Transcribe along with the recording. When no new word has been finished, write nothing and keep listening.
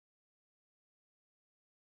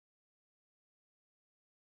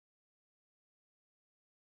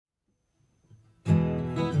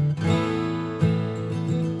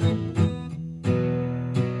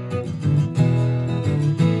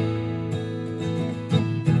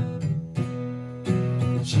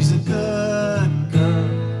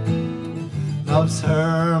loves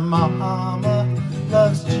her mama,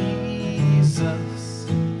 loves Jesus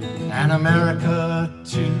and America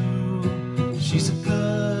too. She's a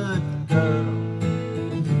good girl,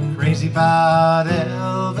 crazy about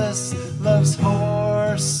Elvis, loves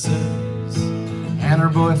horses and her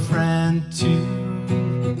boyfriend too.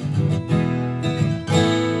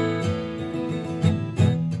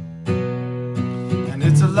 And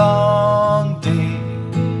it's a long day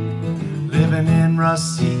living in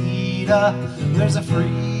Reseda. There's a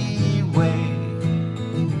freeway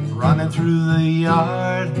running through the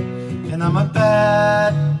yard, and I'm a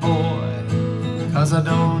bad boy 'cause I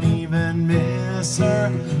don't even miss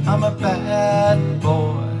her. I'm a bad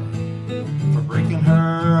boy for breaking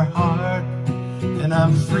her heart, and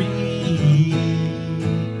I'm free,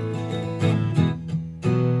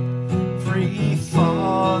 free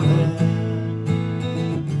falling.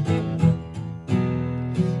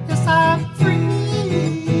 Yes, I'm free,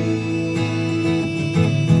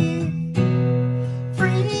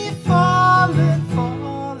 free falling,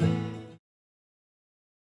 falling.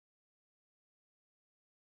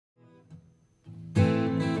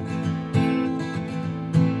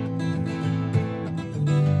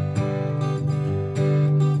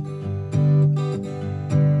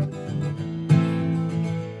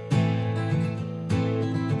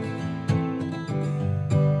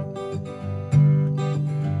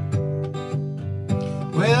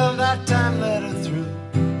 Well, that time let her through.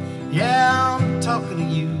 Yeah, I'm talking to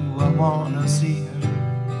you, I wanna see her.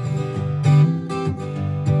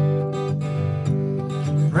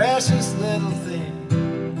 Precious little thing,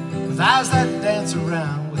 with eyes that dance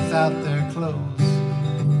around without their clothes.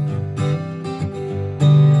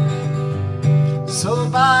 So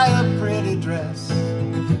buy a pretty dress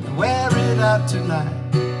and wear it out tonight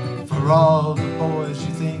for all the boys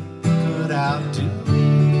you think could outdo me.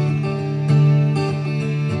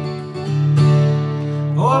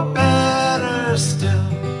 Or better still,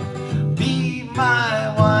 be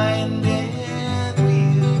my winding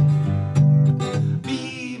wheel. Be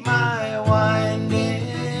my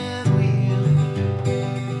winding wheel.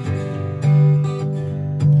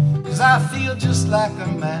 'Cause I feel just like a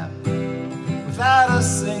map without a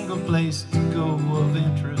single place to go of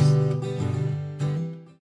interest.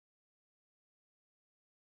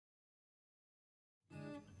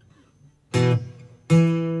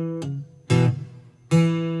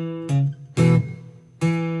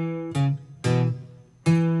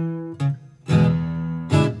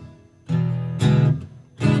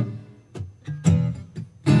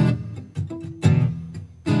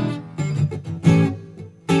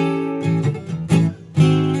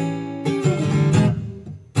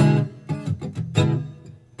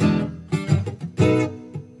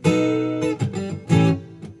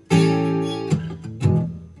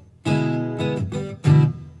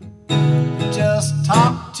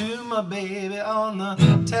 Talked to my baby on the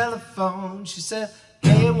telephone. She said,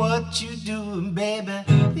 hey, what you doing, baby?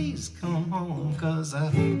 Please come home, 'cause I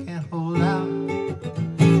can't hold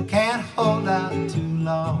out too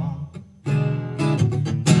long.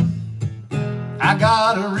 I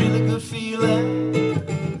got a really good feeling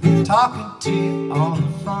talking to you on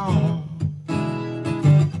the phone.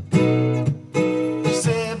 She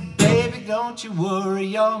said, baby, don't you worry,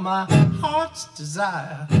 you're my heart's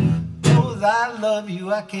desire. I love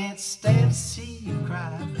you, I can't stand to see you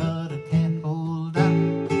cry, but I can't hold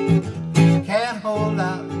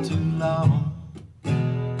out too long.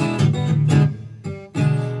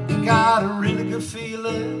 Got a really good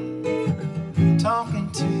feeling talking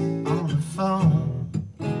to you on the phone.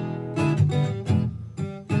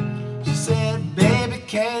 She said, baby,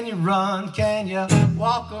 can you run, can you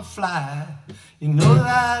walk or fly? You know that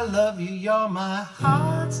I love you, you're my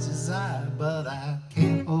heart's desire, but I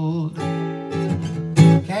can't hold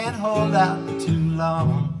out too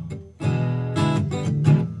long.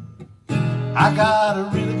 I got a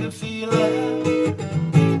really good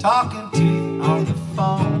feeling talking to you on the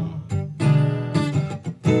phone.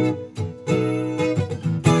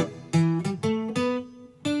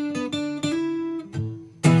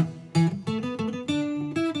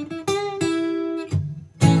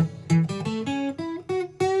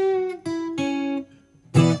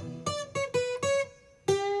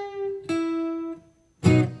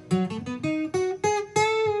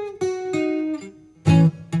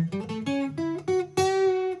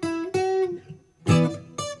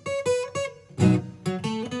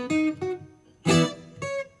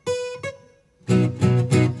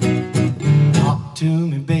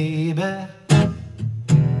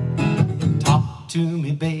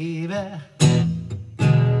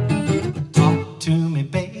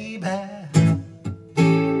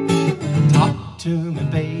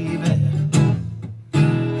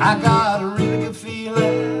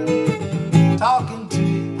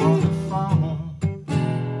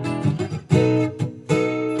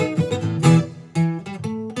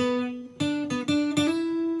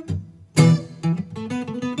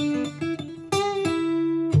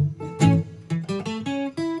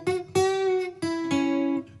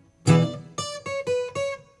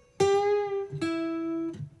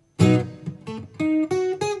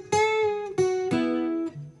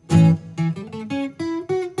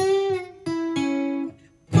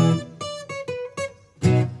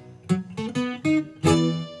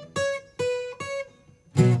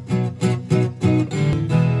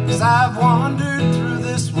 I've wandered through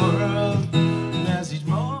this world, and as each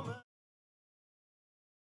moment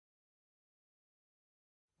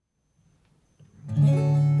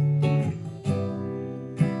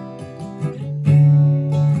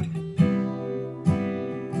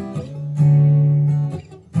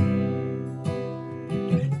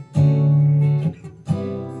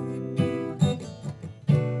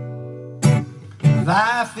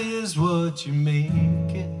life is what you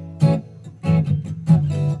make it.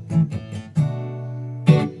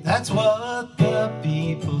 That's what the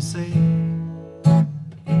people say.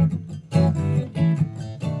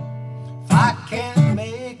 If I can't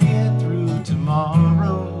make it through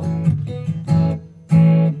tomorrow,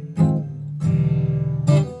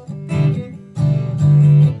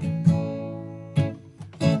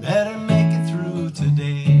 better make it through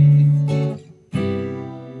today.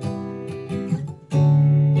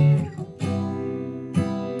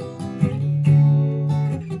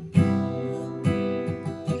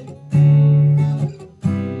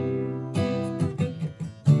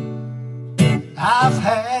 I've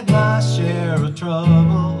had my share of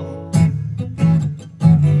trouble.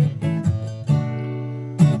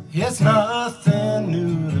 It's nothing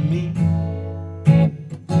new to me.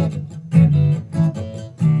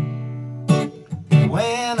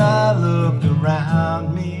 When I look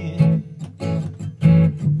around me,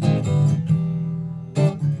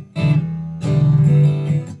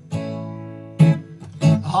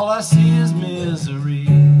 all I see is misery.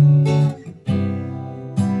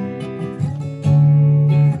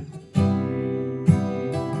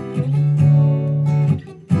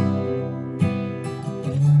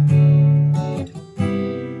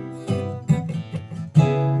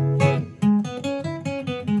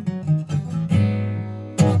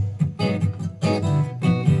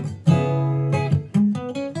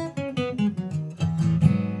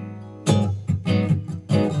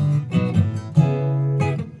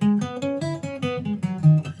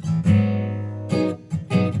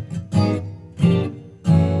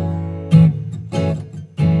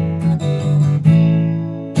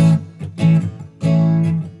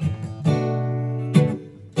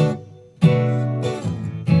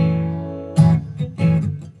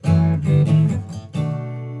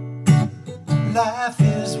 Life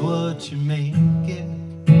is what you make it.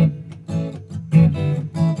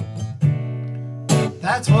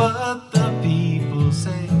 That's what the people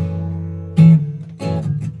say.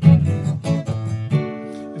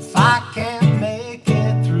 If I can't make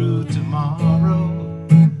it through tomorrow,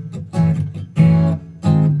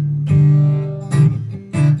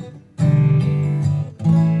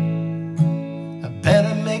 I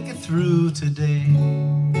better make it through today.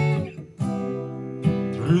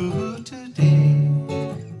 Through today.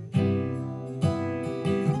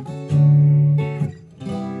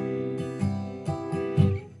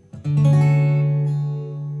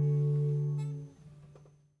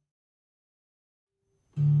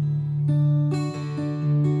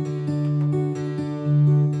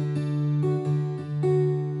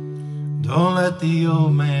 Don't let the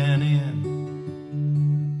old man in.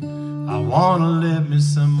 I wanna live me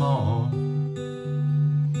some more.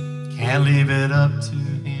 Can't leave it up to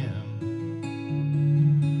him.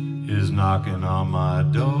 He's knocking on my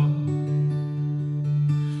door.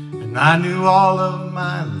 And I knew all of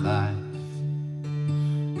my life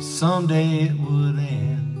someday it would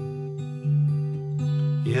end.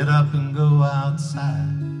 Get up and go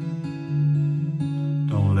outside.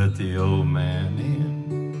 Don't let the old man in.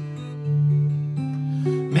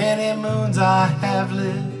 Many moons I have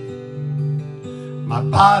lived, my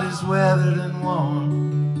body's weathered and worn.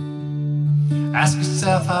 Ask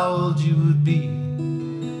yourself how old you would be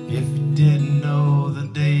if you didn't know the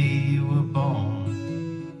day you were born.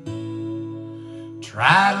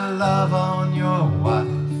 Try to love on your wife,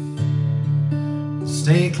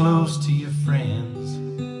 stay close to your friends,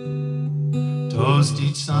 toast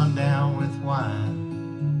each sundown with wine.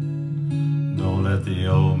 Don't let the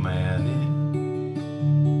old man in.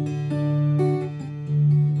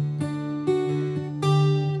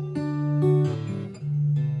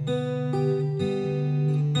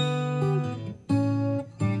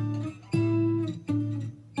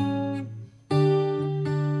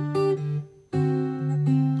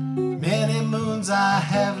 I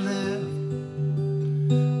have lived,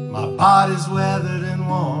 my body's weathered and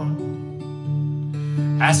worn.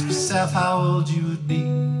 Ask yourself how old you would be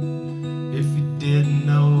if you didn't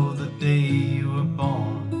know the day you were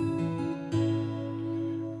born.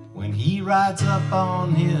 When he rides up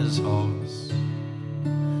on his horse,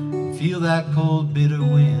 feel that cold bitter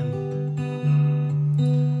wind,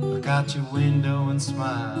 look out your window and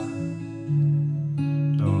smile.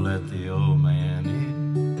 Don't let the old man in.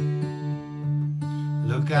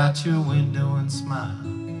 Look out your window and smile.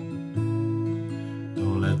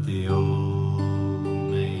 Don't let the old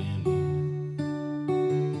man in.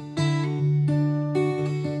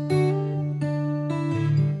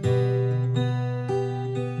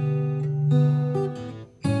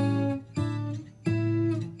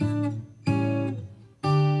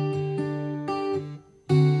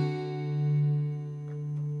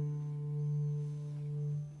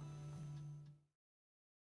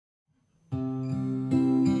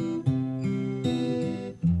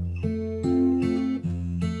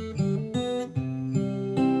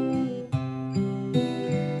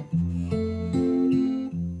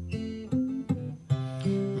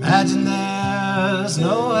 Imagine there's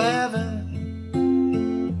no heaven.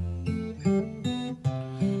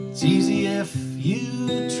 It's easy if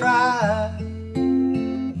you try.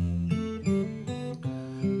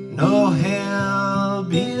 No hell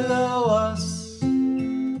below us,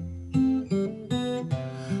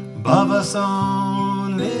 above us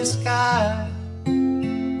only sky.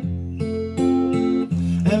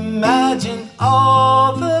 Imagine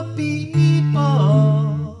all the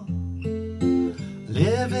people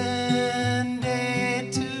living day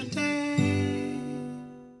to day.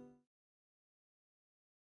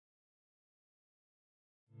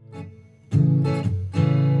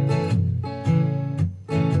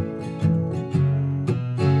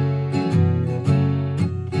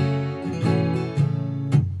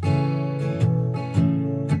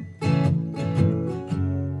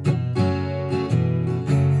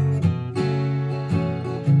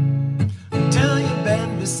 Until you've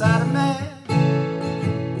been beside a man,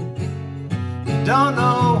 you don't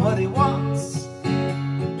know what he wants.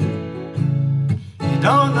 You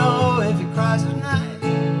don't know if he cries at night.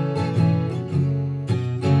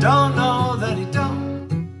 You don't know that he don't.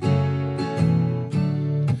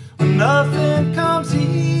 When nothing comes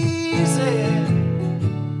easy,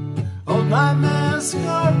 old nightmares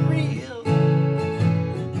are real.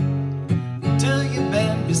 Until you've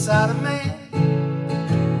been beside a man,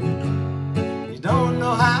 you don't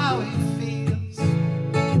know how he feels.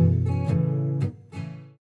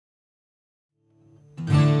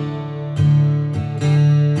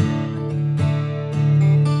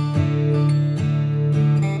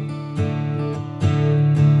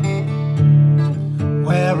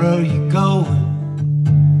 Where are you going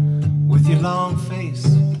with your long face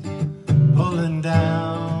pulling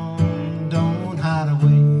down? Don't hide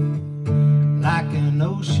away like an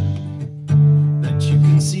ocean that you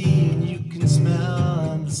can see and you can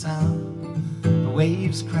smell and the sound. The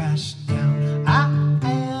waves crash down. I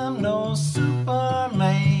am no Superman.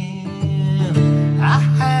 I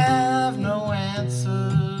have no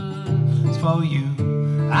answers for you.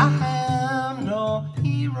 I am no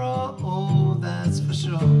hero, oh, that's for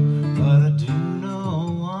sure. But I do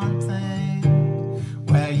know one thing: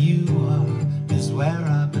 where you are is where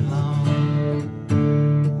I belong.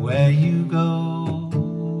 Where you go